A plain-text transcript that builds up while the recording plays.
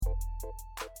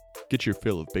Get your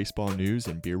fill of baseball news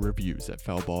and beer reviews at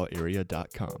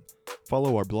foulballarea.com.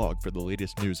 Follow our blog for the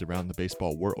latest news around the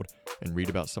baseball world and read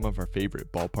about some of our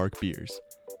favorite ballpark beers.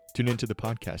 Tune into the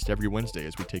podcast every Wednesday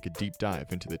as we take a deep dive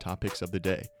into the topics of the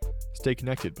day. Stay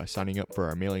connected by signing up for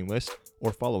our mailing list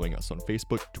or following us on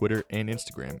Facebook, Twitter, and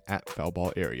Instagram at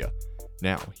foulballarea.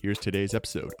 Now, here's today's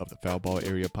episode of the Foul Ball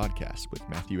Area podcast with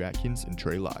Matthew Atkins and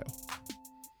Trey Lyle.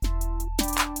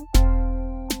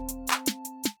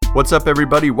 What's up,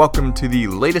 everybody? Welcome to the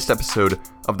latest episode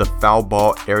of the Foul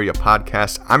Ball Area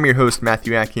podcast. I'm your host,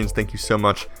 Matthew Atkins. Thank you so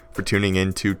much for tuning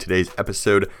in to today's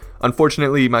episode.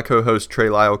 Unfortunately, my co-host Trey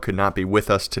Lyle could not be with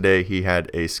us today. He had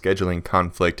a scheduling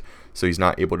conflict, so he's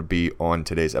not able to be on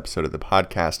today's episode of the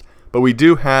podcast. But we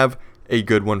do have a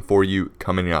good one for you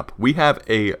coming up. We have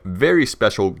a very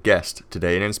special guest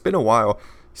today, and it's been a while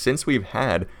since we've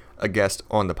had a guest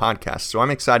on the podcast. So I'm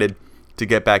excited to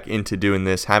get back into doing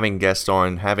this, having guests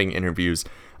on, having interviews.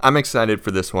 I'm excited for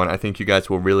this one. I think you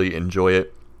guys will really enjoy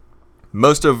it.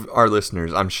 Most of our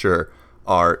listeners, I'm sure,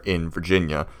 are in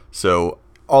Virginia, so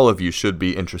all of you should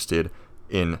be interested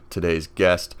in today's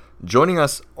guest. Joining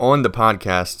us on the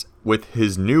podcast with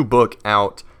his new book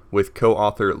out with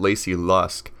co-author Lacey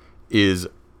Lusk is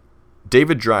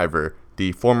David Driver,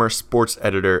 the former sports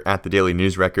editor at the Daily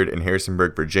News Record in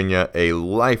Harrisonburg, Virginia, a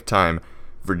lifetime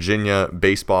Virginia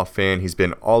baseball fan. He's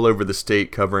been all over the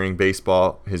state covering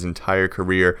baseball his entire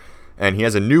career, and he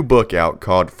has a new book out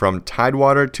called From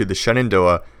Tidewater to the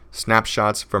Shenandoah,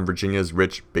 Snapshots from Virginia's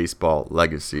Rich Baseball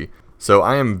Legacy. So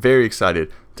I am very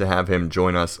excited to have him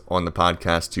join us on the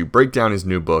podcast to break down his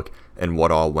new book and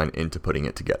what all went into putting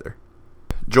it together.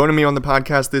 Joining me on the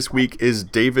podcast this week is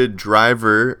David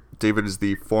Driver. David is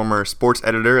the former sports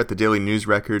editor at the Daily News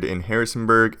Record in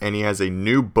Harrisonburg, and he has a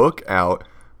new book out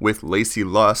with Lacey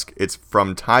Lusk. It's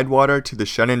From Tidewater to the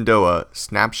Shenandoah,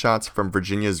 Snapshots from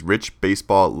Virginia's Rich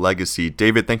Baseball Legacy.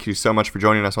 David, thank you so much for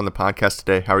joining us on the podcast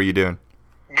today. How are you doing?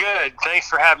 Good. Thanks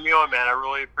for having me on, man. I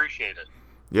really appreciate it.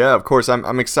 Yeah, of course.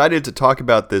 I'm excited to talk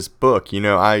about this book. You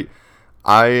know, I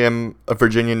am a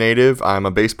Virginia native. I'm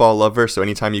a baseball lover, so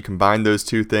anytime you combine those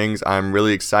two things, I'm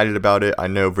really excited about it. I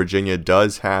know Virginia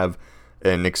does have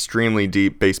an extremely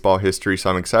deep baseball history,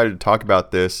 so I'm excited to talk about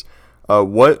this.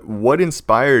 What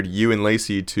inspired you and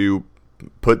Lacey to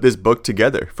put this book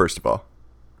together, first of all?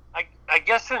 I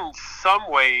guess in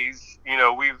some ways, you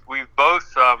know, we've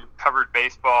both covered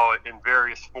baseball in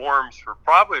various forms for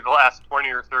probably the last 20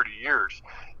 or 30 years.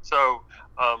 So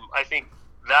I think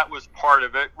that was part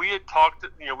of it. We had talked,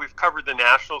 you know, we've covered the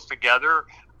Nationals together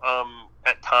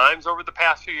at times over the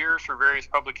past few years for various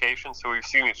publications, so we've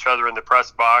seen each other in the press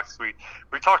box. We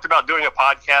talked about doing a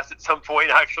podcast at some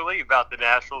point, actually, about the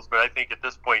Nationals, but I think at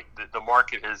this point the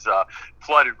market is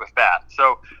flooded with that.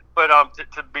 So, but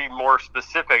to be more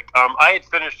specific, I had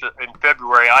finished in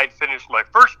February. I had finished my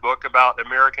first book about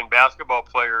American basketball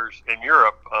players in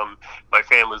Europe. My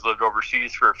family's lived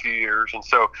overseas for a few years, and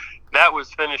so that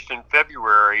was finished in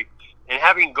February. And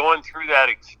having gone through that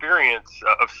experience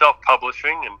of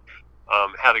self-publishing and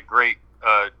had a great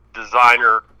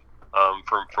designer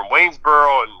from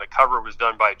Waynesboro, and the cover was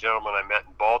done by a gentleman I met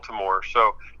in Baltimore.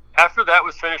 So after that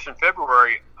was finished in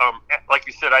February, like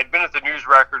you said, I'd been at the News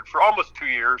Record for almost 2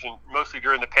 years, and mostly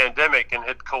during the pandemic, and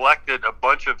had collected a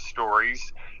bunch of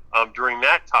stories during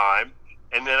that time.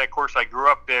 And then, of course, I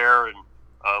grew up there and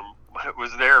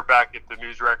was there back at the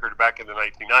News Record back in the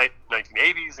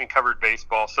 1980s and covered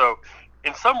baseball. So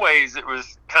in some ways it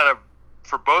was kind of,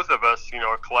 for both of us, you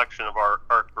know, a collection of our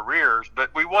careers,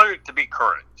 but we wanted it to be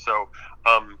current. So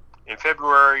in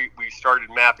February we started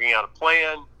mapping out a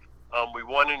plan. We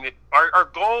wanted it, our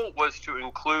goal was to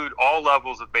include all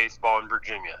levels of baseball in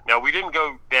Virginia. Now, we didn't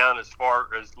go down as far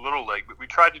as Little League, but we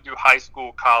tried to do high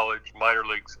school, college, minor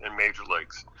leagues, and major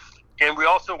leagues. And we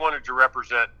also wanted to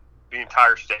represent the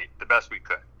entire state the best we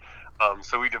could.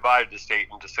 So we divided the state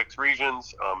into 6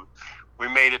 regions. We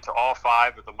made it to all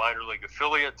 5 of the minor league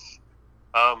affiliates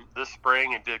this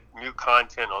spring and did new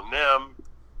content on them.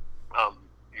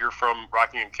 You're from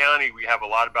Rockingham County. We have a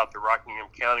lot about the Rockingham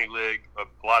County League,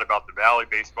 a lot about the Valley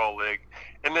Baseball League.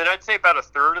 And then I'd say about a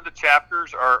third of the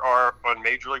chapters are on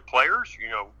major league players, you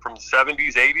know, from the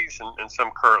 70s, 80s, and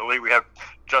some currently. We have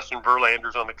Justin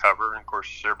Verlander's on the cover, and of course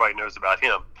everybody knows about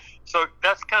him. So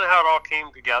that's kind of how it all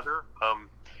came together.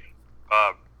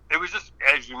 It was just,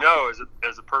 as you know,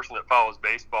 as a person that follows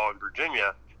baseball in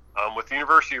Virginia, with the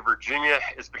University of Virginia,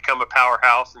 it's become a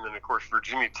powerhouse. And then, of course,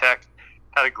 Virginia Tech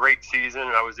had a great season,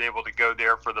 and I was able to go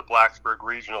there for the Blacksburg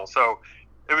Regional. So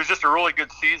it was just a really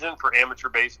good season for amateur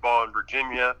baseball in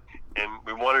Virginia, and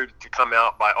we wanted it to come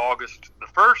out by August the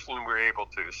 1st, and we were able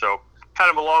to. So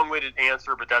kind of a long-winded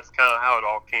answer, but that's kind of how it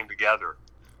all came together.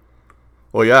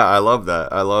 Well, yeah, I love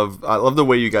that. I love the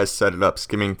way you guys set it up,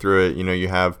 skimming through it. You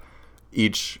have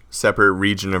each separate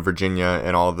region of Virginia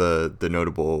and all the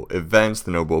notable events,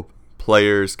 the notable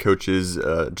players, coaches,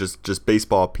 just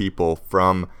baseball people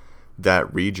from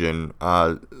that region.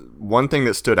 One thing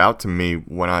that stood out to me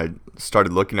when I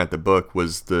started looking at the book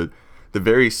was the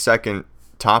very second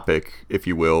topic, if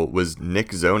you will, was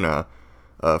Nick Zona,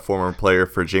 a former player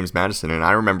for James Madison. And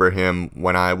I remember him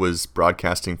when I was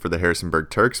broadcasting for the Harrisonburg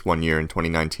Turks one year in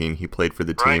 2019. He played for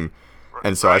the team.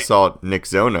 And so I saw Nick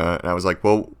Zona, and I was like,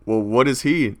 well, what is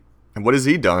he? And what has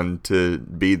he done to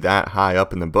be that high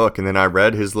up in the book? And then I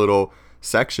read his little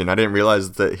section. I didn't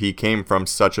realize that he came from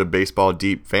such a baseball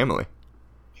deep family.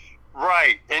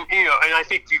 Right, and and I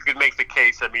think you could make the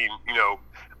case. I mean,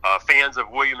 fans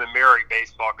of William and Mary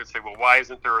baseball could say, well, why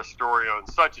isn't there a story on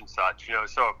such and such?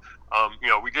 So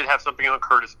we did have something on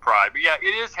Curtis Pry, but yeah,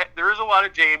 there is a lot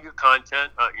of JMU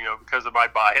content, because of my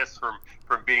bias from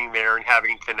being there and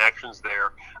having connections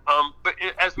there.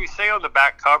 As we say on the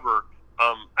back cover,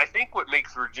 I think what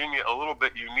makes Virginia a little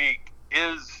bit unique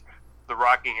is the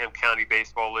Rockingham County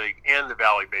Baseball League and the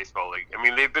Valley Baseball League. I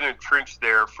mean, they've been entrenched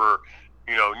there for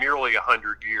nearly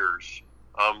 100 years.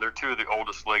 They're two of the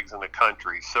oldest leagues in the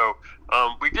country. So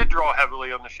we did draw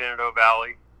heavily on the Shenandoah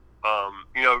Valley.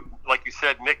 Like you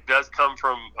said, Nick does come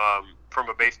from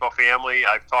a baseball family.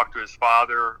 I've talked to his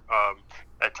father.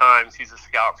 At times, he's a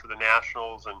scout for the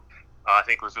Nationals, and I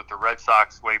think it was with the Red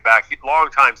Sox way back. He's a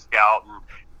long-time scout,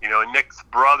 and Nick's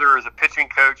brother is a pitching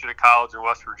coach at a college in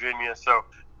West Virginia. So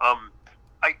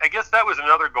I guess that was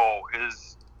another goal,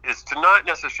 is to not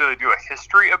necessarily do a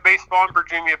history of baseball in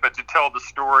Virginia, but to tell the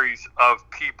stories of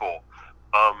people.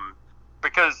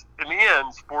 Because in the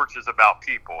end, sports is about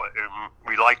people, and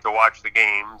we like to watch the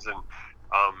games, and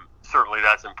certainly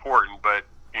that's important, but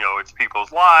it's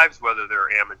people's lives, whether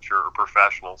they're amateur or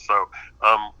professional. So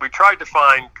we tried to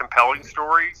find compelling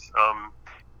stories,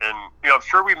 and I'm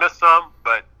sure we missed some,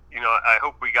 but I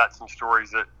hope we got some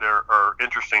stories that are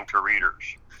interesting to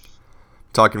readers.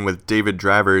 Talking with David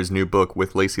Driver, his new book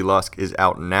With Lacey Lusk is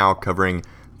out now, covering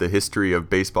the history of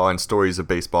baseball and stories of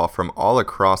baseball from all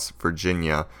across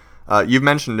Virginia. You've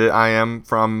mentioned it. I am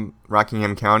from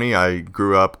Rockingham County. I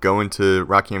grew up going to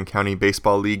Rockingham County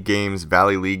Baseball League games,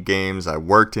 Valley League games. I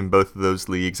worked in both of those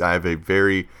leagues. I have a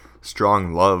very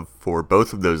strong love for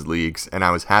both of those leagues, and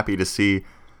I was happy to see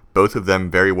both of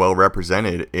them very well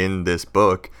represented in this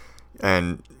book.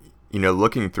 And,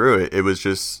 looking through it, it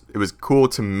was cool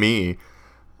to me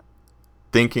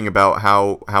thinking about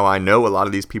how I know a lot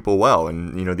of these people well.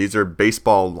 And, these are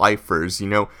baseball lifers,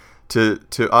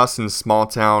 To us in small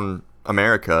town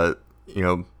America,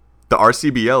 the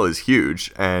RCBL is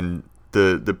huge, and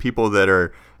the people that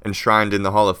are enshrined in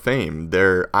the Hall of Fame,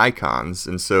 they're icons,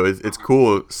 and so it's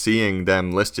cool seeing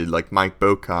them listed, like Mike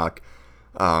Bocock,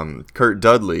 Kurt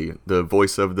Dudley, the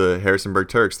voice of the Harrisonburg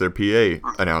Turks, their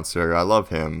PA announcer. I love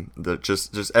him.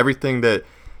 Just everything that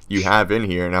you have in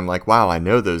here, and I'm like, wow, I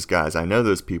know those guys, I know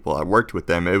those people, I worked with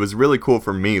them. It was really cool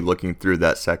for me looking through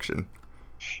that section.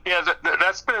 Yeah,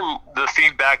 that's been the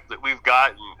feedback that we've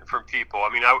gotten from people.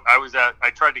 I mean, I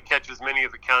tried to catch as many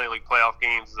of the County League playoff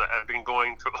games as I've been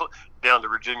going down to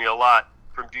Virginia a lot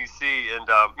from DC, and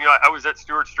I was at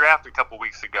Stewart's Draft a couple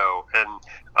weeks ago, and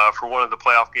for one of the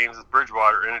playoff games at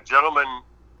Bridgewater, and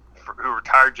a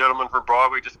retired gentleman from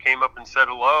Broadway just came up and said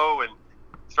hello, and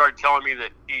started telling me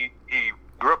that he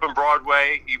grew up in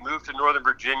Broadway, he moved to Northern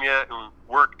Virginia and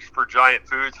worked for Giant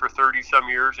Foods for 30-some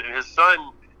years, and his son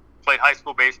played high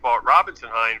school baseball at Robinson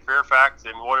High in Fairfax,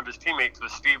 and one of his teammates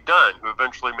was Steve Dunn, who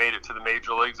eventually made it to the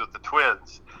major leagues with the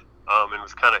Twins, and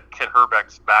was kind of Ken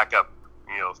Herbeck's backup,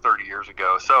 30 years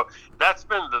ago. So that's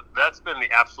been the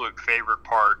absolute favorite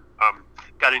part.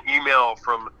 Got an email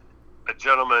from a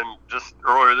gentleman just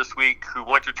earlier this week who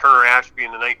went to Turner Ashby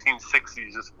in the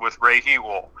 1960s with Ray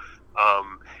Hewell.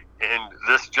 And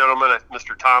this gentleman,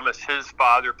 Mr. Thomas, his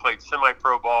father played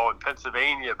semi-pro ball in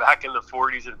Pennsylvania back in the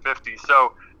 40s and 50s.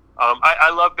 So I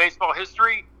love baseball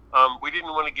history. We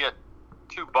didn't want to get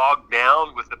too bogged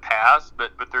down with the past,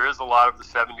 but there is a lot of the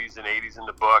 70s and 80s in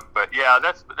the book. But yeah,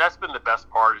 that's been the best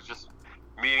part, is just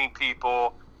meeting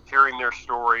people, hearing their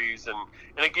stories, and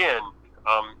again,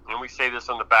 and we say this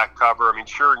on the back cover. I mean,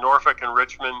 sure, Norfolk and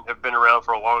Richmond have been around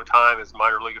for a long time as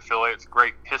minor league affiliates.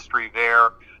 Great history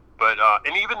there, but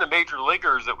and even the major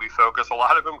leaguers that we focus, a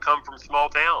lot of them come from small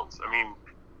towns. I mean,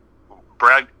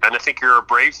 Brad, and I think you're a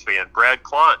Braves fan, Brad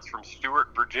Klontz from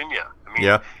Stewart, Virginia. I mean,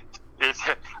 yeah.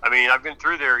 I've been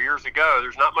through there years ago.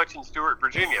 There's not much in Stewart,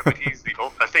 Virginia, but he's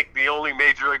I think the only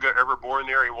major leaguer ever born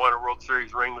there. He won a World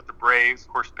Series ring with the Braves, of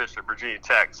course, pitched at Virginia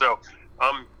Tech. So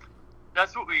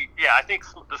that's what I think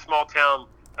the small town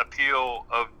appeal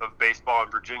of baseball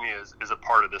in Virginia is a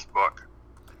part of this book.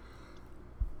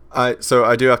 So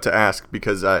I do have to ask,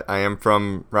 because I am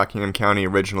from Rockingham County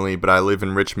originally, but I live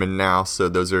in Richmond now, so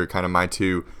those are kind of my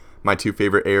two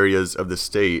favorite areas of the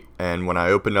state. And when I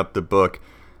opened up the book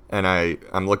and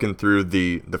I'm looking through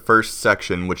the first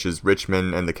section, which is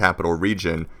Richmond and the Capital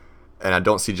Region, and I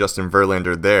don't see Justin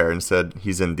Verlander there. Instead,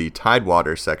 he's in the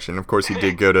Tidewater section. Of course, he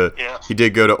did go to he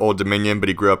did go to Old Dominion, but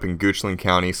he grew up in Goochland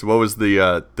County. So, what was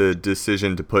the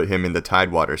decision to put him in the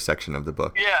Tidewater section of the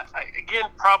book? Yeah,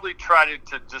 again, probably try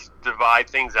to just divide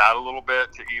things out a little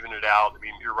bit to even it out. I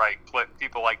mean, you're right.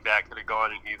 People like that could have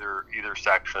gone in either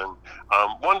section.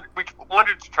 We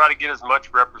wanted to try to get as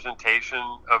much representation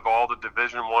of all the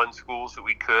Division I schools that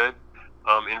we could.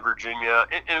 In Virginia,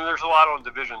 and there's a lot on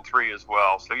Division III as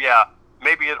well. So yeah,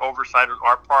 maybe an oversight on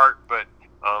our part, but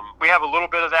we have a little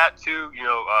bit of that too.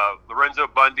 Lorenzo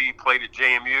Bundy played at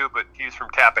JMU, but he's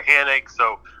from Tappahannock,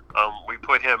 so we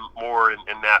put him more in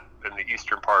the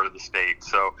eastern part of the state.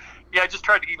 So yeah, just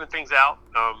tried to even things out.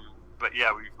 But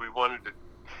yeah, we wanted to.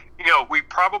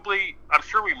 I'm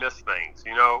sure we missed things.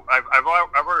 I've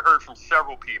already heard from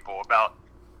several people about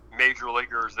major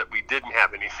leaguers that we didn't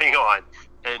have anything on,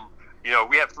 and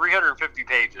we have 350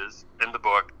 pages in the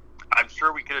book. I'm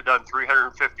sure we could have done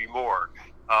 350 more,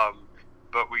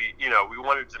 but we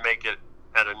wanted to make it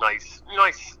at a nice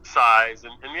size.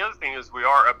 And the other thing is we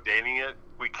are updating it.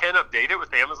 We can update it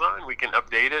with Amazon. We can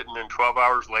update it, and then 12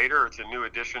 hours later, it's a new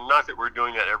edition. Not that we're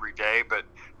doing that every day, but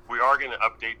we are going to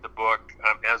update the book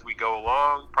as we go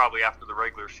along, probably after the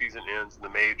regular season ends in the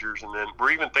majors. And then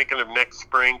we're even thinking of next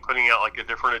spring putting out like a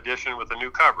different edition with a new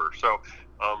cover. So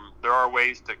there are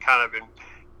ways to kind of,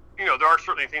 there are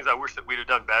certainly things I wish that we'd have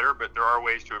done better, but there are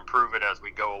ways to improve it as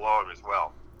we go along as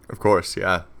well. Of course,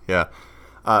 yeah.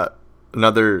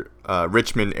 Another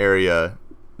Richmond area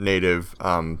native,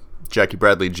 Jackie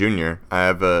Bradley Jr. I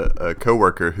have a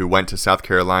coworker who went to South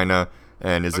Carolina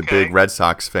and is a big Red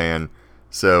Sox fan.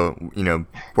 So,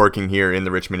 working here in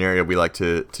the Richmond area, we like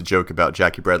to joke about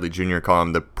Jackie Bradley Jr., call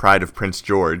him the pride of Prince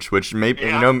George, which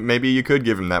maybe you could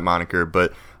give him that moniker,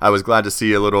 but I was glad to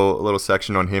see a little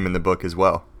section on him in the book as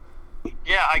well.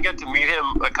 Yeah, I got to meet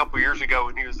him a couple years ago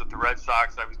when he was at the Red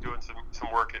Sox. I was doing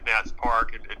some work at Nats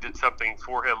Park and did something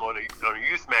for him on a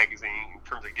youth magazine in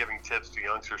terms of giving tips to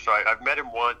youngsters. So I've met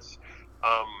him once.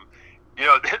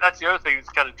 That's the other thing that's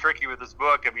kind of tricky with this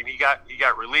book. I mean, he got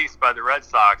released by the Red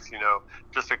Sox,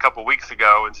 just a couple weeks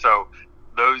ago, and so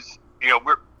those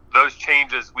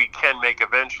changes we can make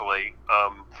eventually.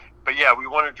 But yeah, we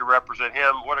wanted to represent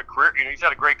him. What a career! He's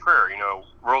had a great career.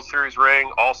 World Series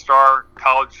ring, All-Star,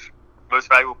 college most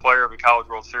valuable player of the College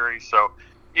World Series. So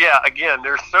yeah, again,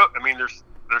 there's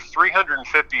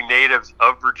 350 natives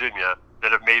of Virginia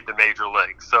that have made the major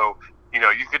leagues. So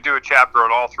you could do a chapter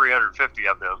on all 350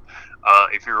 of them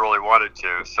if you really wanted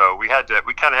to. So we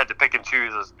kind of had to pick and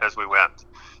choose as we went.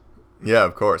 Yeah,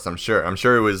 of course. I'm sure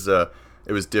it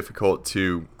was difficult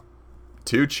to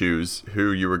choose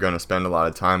who you were going to spend a lot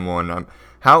of time on.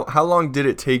 How long did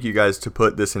it take you guys to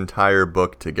put this entire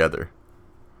book together?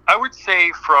 I would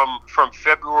say from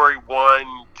February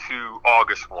 1 to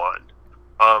August 1.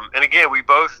 And again, we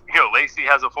both, Lacey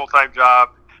has a full-time job.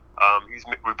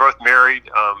 We're both married.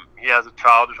 He has a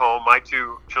child at home. My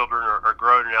two children are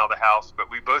grown and out of the house,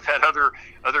 but we both had other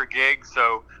gigs,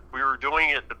 so we were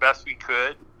doing it the best we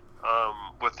could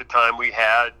with the time we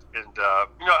had. And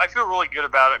I feel really good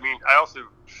about it. I mean, I also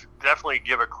definitely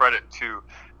give a credit to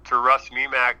Russ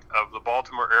Memak of the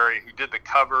Baltimore area who did the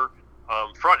cover,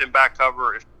 front and back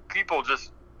cover. If people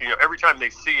just, every time they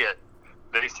see it,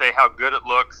 they say how good it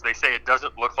looks. They say it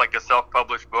doesn't look like a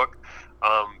self-published book.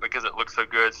 Because it looks so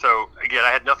good. So again, I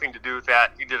had nothing to do with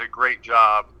that. He did a great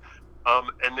job.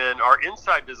 And then our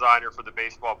inside designer for the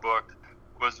baseball book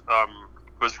was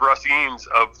Russ Eames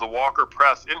of the Walker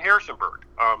Press in Harrisonburg.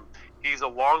 He's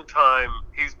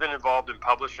been involved in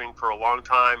publishing for a long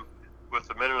time with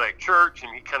the Mennonite Church,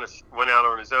 and he kind of went out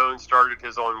on his own, started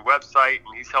his own website,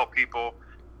 and he's helped people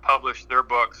publish their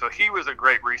books. So he was a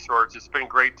great resource. It's been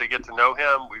great to get to know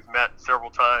him. We've met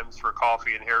several times for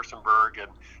coffee in Harrisonburg,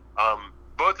 and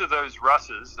both of those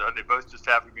Russes, they both just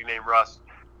happen to be named Russ,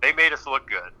 they made us look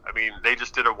good. I mean, they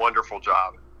just did a wonderful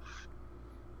job.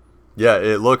 Yeah,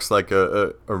 it looks like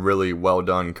a really well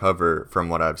done cover from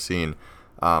what I've seen.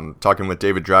 Talking with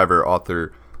David Driver,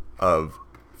 author of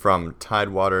From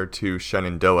Tidewater to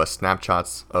Shenandoah,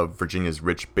 Snapshots of Virginia's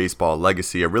Rich Baseball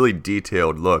Legacy, a really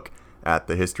detailed look at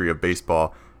the history of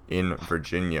baseball in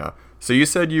Virginia. So you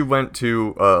said you went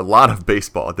to a lot of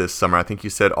baseball this summer. I think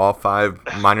you said all 5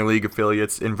 minor league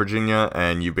affiliates in Virginia,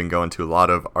 and you've been going to a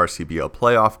lot of RCBL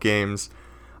playoff games.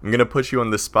 I'm going to put you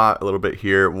on the spot a little bit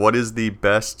here. What is the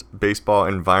best baseball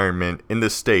environment in the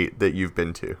state that you've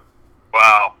been to?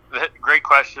 Wow, great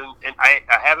question. And I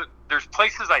haven't. There's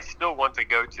places I still want to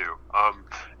go to.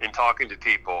 In talking to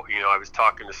people, I was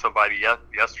talking to somebody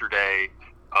yesterday,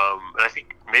 and I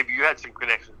think maybe you had some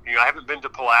connections. I haven't been to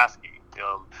Pulaski.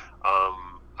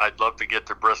 I'd love to get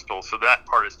to Bristol, so that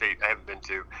part of the state I haven't been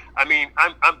to. I mean,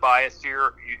 I'm biased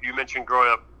here. You mentioned growing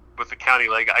up with the county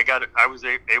league. I was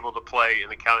able to play in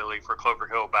the county league for Clover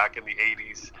Hill back in the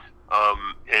 80s.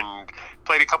 And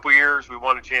played a couple years. We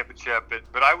won a championship,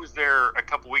 but I was there a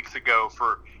couple weeks ago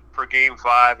for Game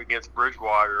 5 against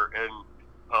Bridgewater, and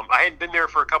I hadn't been there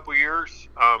for a couple years.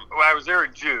 I was there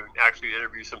in June, actually, to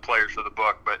interview some players for the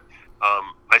book, but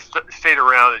I stayed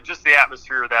around, and just the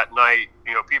atmosphere that night,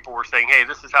 people were saying, hey,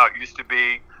 this is how it used to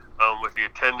be, with the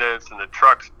attendance and the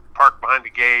trucks parked behind the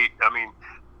gate. I mean,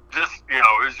 just,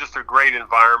 it was just a great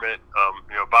environment.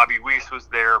 Bobby Weiss was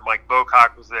there, Mike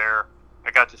Bocock was there.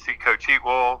 I got to see Coach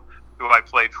Heatwell, who I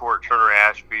played for at Turner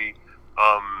Ashby.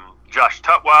 Josh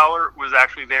Tutwiler was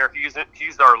actually there.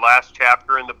 He's our last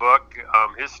chapter in the book.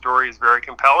 His story is very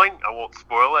compelling. I won't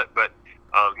spoil it, but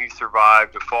he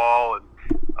survived a fall and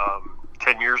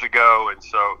 10 years ago, and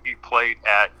so he played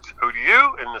at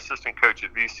ODU and an assistant coach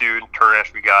at VCU and Turner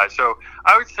Ashby guy. So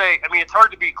I would say, it's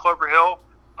hard to beat Clover Hill.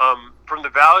 From the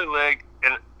Valley League,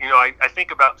 and I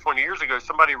think about 20 years ago,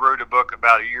 somebody wrote a book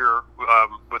about a year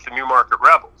with the Newmarket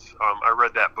Rebels. I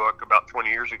read that book about 20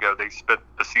 years ago. They spent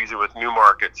a season with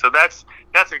Newmarket, so that's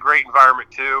a great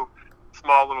environment too.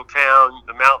 Small little town,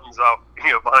 the mountains up,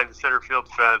 behind the center field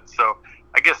fence. So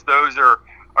I guess those are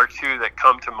two that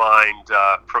come to mind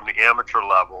from the amateur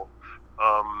level.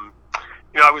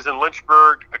 I was in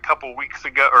Lynchburg a couple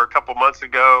months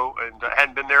ago, and I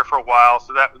hadn't been there for a while,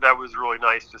 so that was really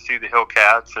nice to see the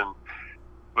Hillcats, and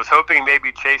was hoping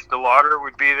maybe Chase DeLauder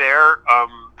would be there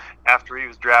after he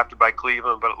was drafted by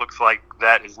Cleveland, but it looks like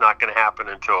that is not going to happen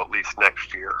until at least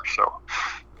next year. So,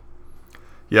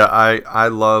 yeah, I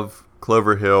love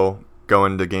Clover Hill,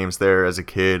 going to games there as a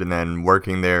kid and then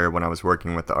working there when I was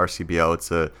working with the RCBL.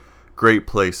 It's a great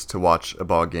place to watch a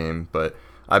ball game, but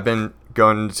I've been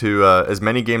going to as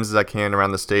many games as I can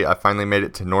around the state. I finally made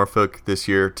it to Norfolk this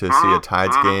year to see a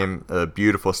Tides game, a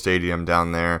beautiful stadium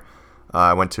down there.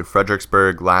 I went to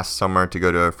Fredericksburg last summer to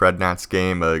go to a Fred Nats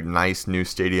game, a nice new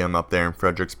stadium up there in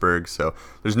Fredericksburg. So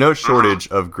there's no shortage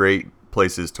of great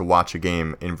places to watch a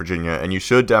game in Virginia, and you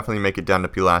should definitely make it down to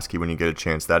Pulaski when you get a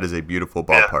chance. That is a beautiful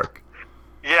ballpark.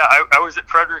 Yeah, I was at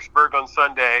Fredericksburg on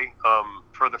Sunday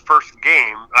for the first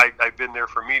game. I've been there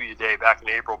for Media Day back in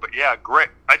April, but yeah, great.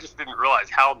 I just didn't realize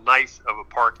how nice of a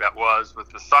park that was with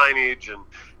the signage and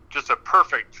just a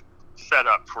perfect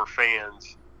setup for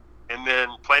fans. And then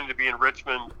planning to be in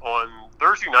Richmond on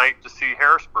Thursday night to see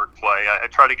Harrisburg play. I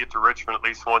try to get to Richmond at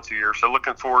least once a year, so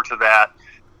looking forward to that.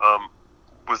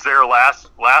 Was there last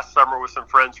summer with some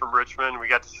friends from Richmond. We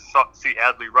got to see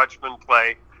Adley Rutschman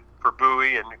play for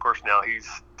Bowie, and of course now he's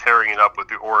tearing it up with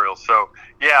the Orioles. So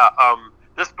yeah,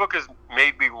 this book has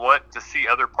made me want to see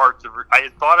other parts of. I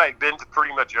had thought I'd been to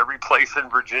pretty much every place in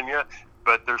Virginia,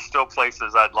 but there's still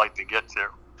places I'd like to get to.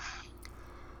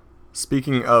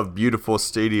 Speaking of beautiful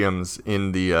stadiums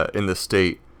in the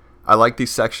state, I like the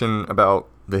section about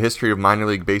the history of minor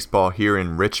league baseball here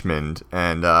in Richmond,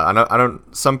 and I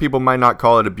don't. Some people might not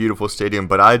call it a beautiful stadium,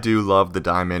 but I do love the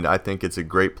Diamond. I think it's a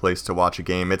great place to watch a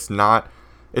game. It's not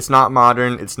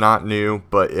modern, it's not new,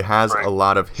 but it has a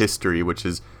lot of history, which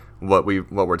is what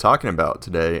we're talking about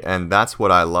today, and that's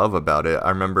what I love about it. I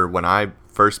remember when I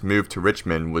first moved to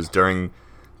Richmond was during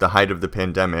the height of the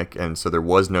pandemic, and so there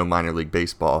was no minor league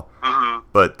baseball,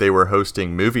 but they were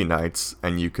hosting movie nights,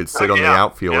 and you could sit on the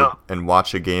outfield and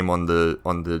watch a game on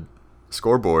the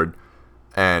scoreboard.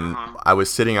 And I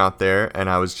was sitting out there, and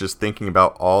I was just thinking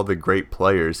about all the great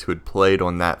players who had played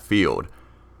on that field,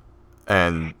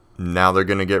 and now they're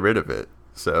going to get rid of it.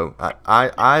 So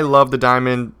I love the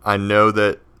Diamond. I know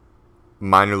that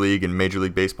minor league and Major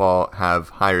League Baseball have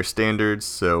higher standards,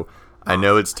 so I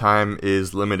know its time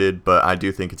is limited, but I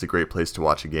do think it's a great place to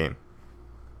watch a game.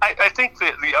 I think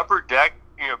that the upper deck,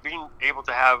 being able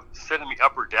to sit in the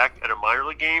upper deck at a minor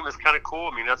league game is kind of cool.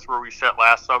 I mean, that's where we sat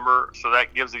last summer, so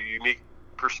that gives a unique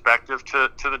perspective to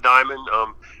the Diamond.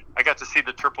 I got to see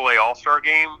the AAA All-Star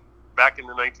game back in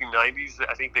the 1990s.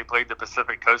 I think they played the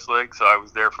Pacific Coast League, so I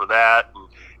was there for that.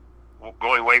 And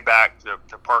going way back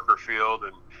to Parker Field,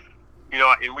 and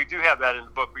and we do have that in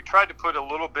the book. We tried to put a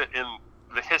little bit in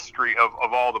the history of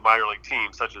all the minor league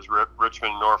teams, such as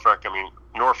Richmond, Norfolk. I mean,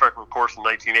 Norfolk, of course, in the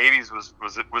 1980s was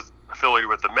affiliated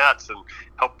with the Mets and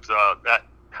helped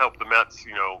the Mets,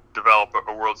 develop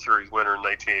a World Series winner in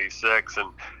 1986. And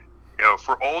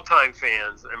for old-time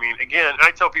fans, I mean, again,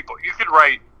 I tell people, you could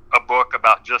write a book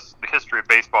about just the history of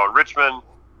baseball in Richmond.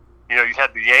 You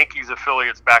had the Yankees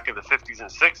affiliates back in the 50s and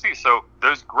 60s, so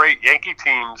those great Yankee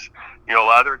teams, a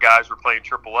lot of their guys were playing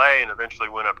AAA and eventually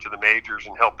went up to the majors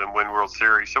and helped them win World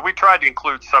Series. So we tried to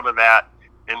include some of that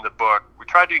in the book. We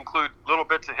tried to include little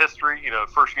bits of history.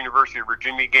 The first University of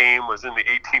Virginia game was in the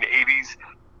 1880s,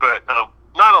 but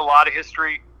not a lot of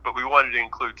history, but we wanted to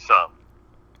include some.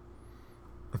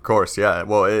 Of course, yeah.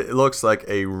 Well, it looks like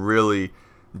a really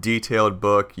detailed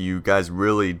book. You guys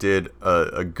really did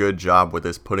a good job with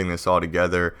this, putting this all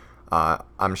together.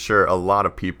 I'm sure a lot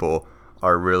of people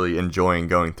are really enjoying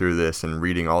going through this and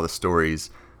reading all the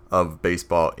stories of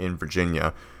baseball in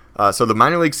Virginia. So the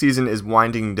minor league season is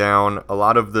winding down. A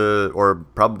lot of or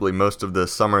probably most of the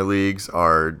summer leagues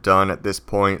are done at this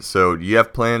point. So do you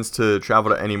have plans to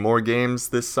travel to any more games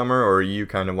this summer, or are you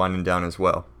kind of winding down as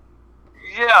well?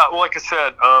 Yeah, well, like I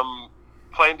said,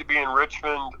 plan to be in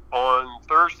Richmond on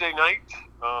Thursday night,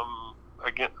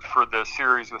 again for the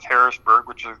series with Harrisburg,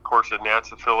 which is of course a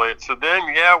Nats affiliate. So then,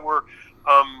 we're,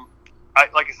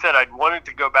 like I said, I'd wanted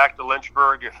to go back to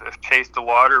Lynchburg if Chase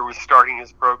DeLauder was starting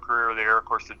his pro career there. Of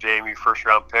course, the JMU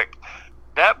first-round pick.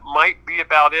 That might be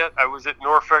about it. I was at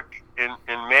Norfolk in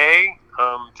May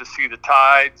to see the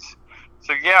Tides.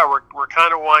 So we're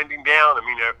kind of winding down. I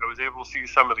mean, I was able to see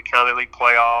some of the county league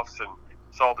playoffs and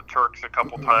saw the Turks a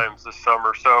couple times this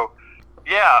summer. So,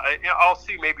 I'll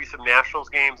see maybe some Nationals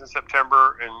games in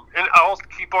September, and I'll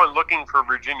keep on looking for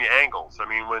Virginia angles. I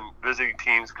mean, when visiting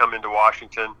teams come into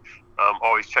Washington,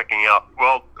 always checking out.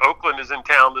 Well, Oakland is in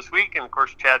town this week, and of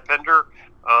course, Chad Pender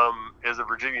is a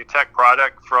Virginia Tech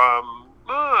product from,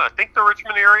 I think, the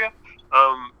Richmond area.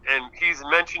 And he's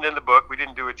mentioned in the book. We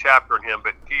didn't do a chapter on him,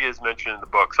 but he is mentioned in the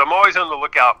book. So I'm always on the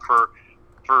lookout for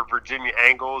Virginia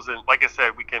angles, and like I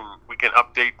said, we can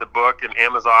update the book, and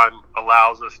Amazon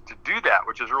allows us to do that,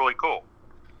 which is really cool.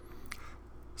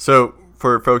 So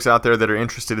for folks out there that are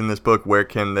interested in this book, where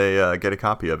can they get a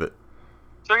copy of it?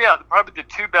 So probably the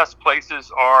two best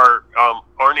places are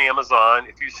on Amazon.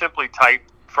 If you simply type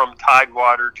from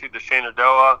Tidewater to the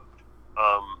Shenandoah,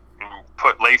 and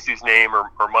put Lacey's name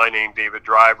or my name, David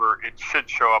Driver, it should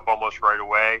show up almost right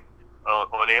away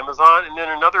on Amazon. And then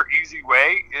another easy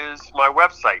way is my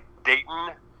website,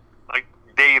 Dayton, like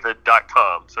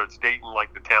David.com. So it's Dayton,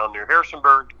 like the town near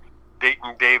Harrisonburg,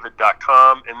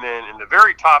 DaytonDavid.com. And then in the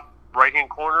very top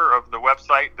right-hand corner of the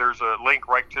website, there's a link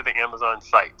right to the Amazon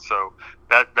site. So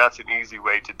that's an easy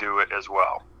way to do it as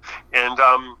well. And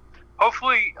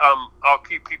hopefully I'll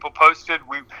keep people posted.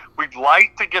 We'd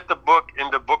like to get the book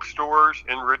into bookstores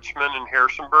in Richmond and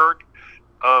Harrisonburg.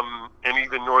 And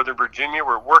even Northern Virginia.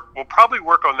 We'll probably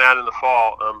work on that in the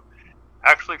fall.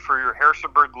 Actually, for your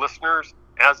Harrisonburg listeners,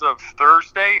 as of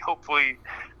Thursday, hopefully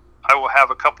I will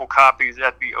have a couple copies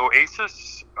at the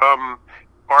Oasis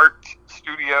Art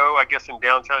Studio, I guess, in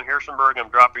downtown Harrisonburg. I'm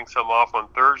dropping some off on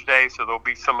Thursday, so there'll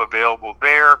be some available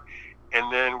there.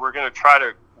 And then we're going to try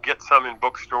to get some in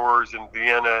bookstores in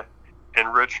Vienna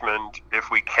and Richmond if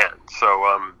we can.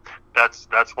 So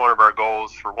that's one of our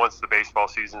goals for once the baseball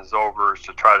season is over, is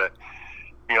to try to,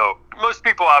 most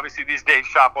people obviously these days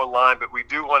shop online, but we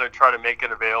do want to try to make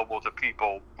it available to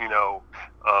people,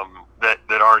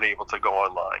 that aren't able to go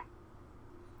online.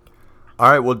 All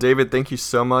right. Well, David, thank you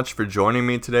so much for joining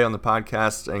me today on the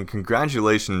podcast, and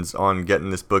congratulations on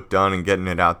getting this book done and getting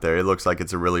it out there. It looks like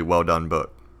it's a really well done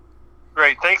book.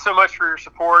 Great. Thanks so much for your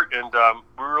support, and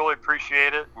we really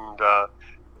appreciate it, and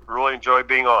really enjoy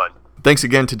being on. Thanks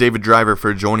again to David Driver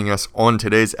for joining us on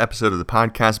today's episode of the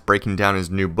podcast, breaking down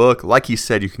his new book. Like he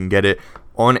said, you can get it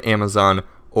on Amazon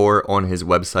or on his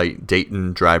website,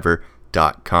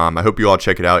 DaytonDriver.com. I hope you all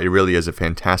check it out. It really is a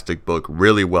fantastic book,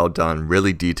 really well done,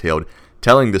 really detailed,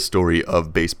 telling the story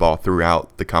of baseball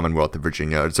throughout the Commonwealth of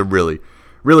Virginia. It's a really,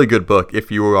 really good book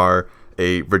if you are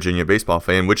a Virginia baseball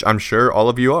fan, which I'm sure all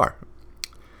of you are.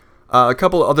 A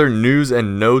couple other news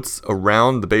and notes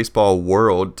around the baseball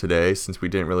world today, since we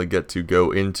didn't really get to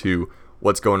go into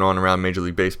what's going on around Major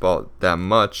League Baseball that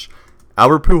much.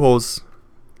 Albert Pujols,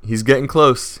 he's getting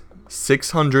close.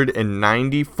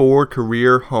 694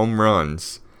 career home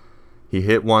runs. He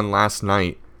hit one last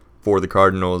night for the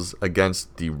Cardinals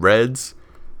against the Reds.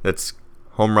 That's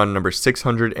home run number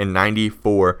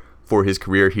 694 for his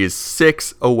career. He is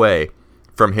 6 away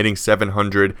from hitting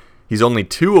 700. He's only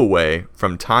 2 away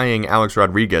from tying Alex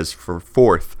Rodriguez for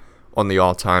 4th on the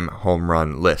all-time home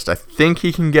run list. I think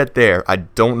he can get there. I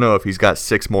don't know if he's got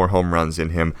 6 more home runs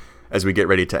in him as we get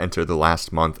ready to enter the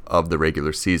last month of the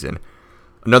regular season.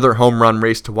 Another home run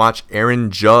race to watch. Aaron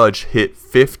Judge hit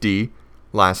 50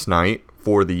 last night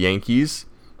for the Yankees.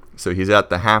 So he's at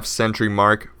the half-century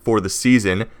mark for the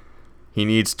season. He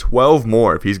needs 12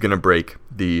 more if he's going to break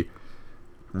the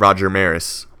Roger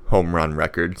Maris home run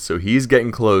record. So he's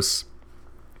getting close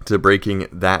to breaking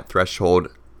that threshold.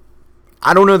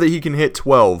 I don't know that he can hit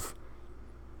 12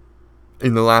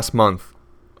 in the last month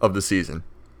of the season.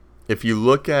 If you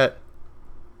look at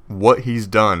what he's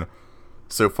done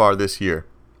so far this year,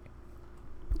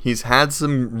 he's had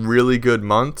some really good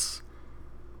months,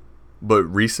 but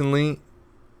recently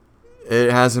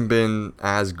it hasn't been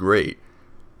as great.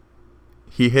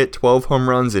 He hit 12 home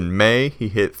runs in May, he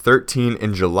hit 13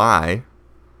 in July,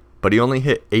 but he only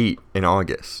hit 8 in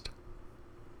August.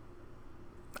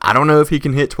 I don't know if he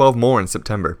can hit 12 more in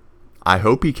September. I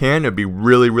hope he can. It'd be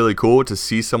really, really cool to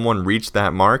see someone reach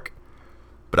that mark,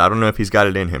 but I don't know if he's got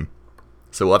it in him.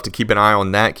 So we'll have to keep an eye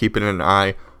on that, keeping an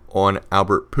eye on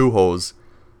Albert Pujols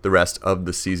the rest of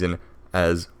the season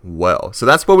as well. So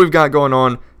that's what we've got going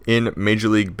on in Major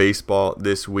League Baseball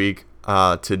this week.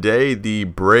 Today, the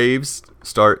Braves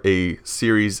start a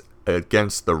series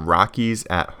against the Rockies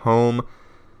at home.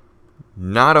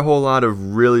 Not a whole lot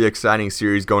of really exciting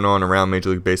series going on around Major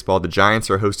League Baseball. The Giants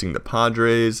are hosting the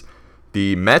Padres.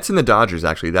 The Mets and the Dodgers,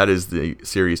 actually, that is the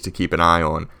series to keep an eye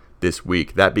on this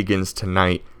week. That begins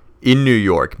tonight in New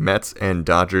York. Mets and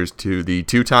Dodgers, to the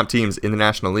two top teams in the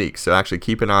National League. So actually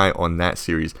keep an eye on that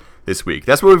series this week.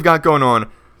 That's what we've got going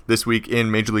on this week in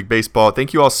Major League Baseball.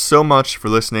 Thank you all so much for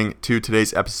listening to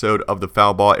today's episode of the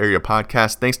Foul Ball Area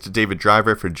Podcast. Thanks to David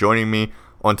Driver for joining me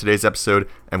on today's episode,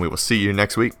 and we will see you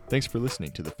next week. Thanks for listening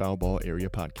to the Foul Ball Area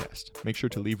Podcast. Make sure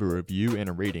to leave a review and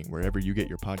a rating wherever you get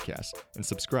your podcasts, and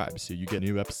subscribe so you get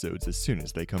new episodes as soon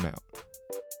as they come out.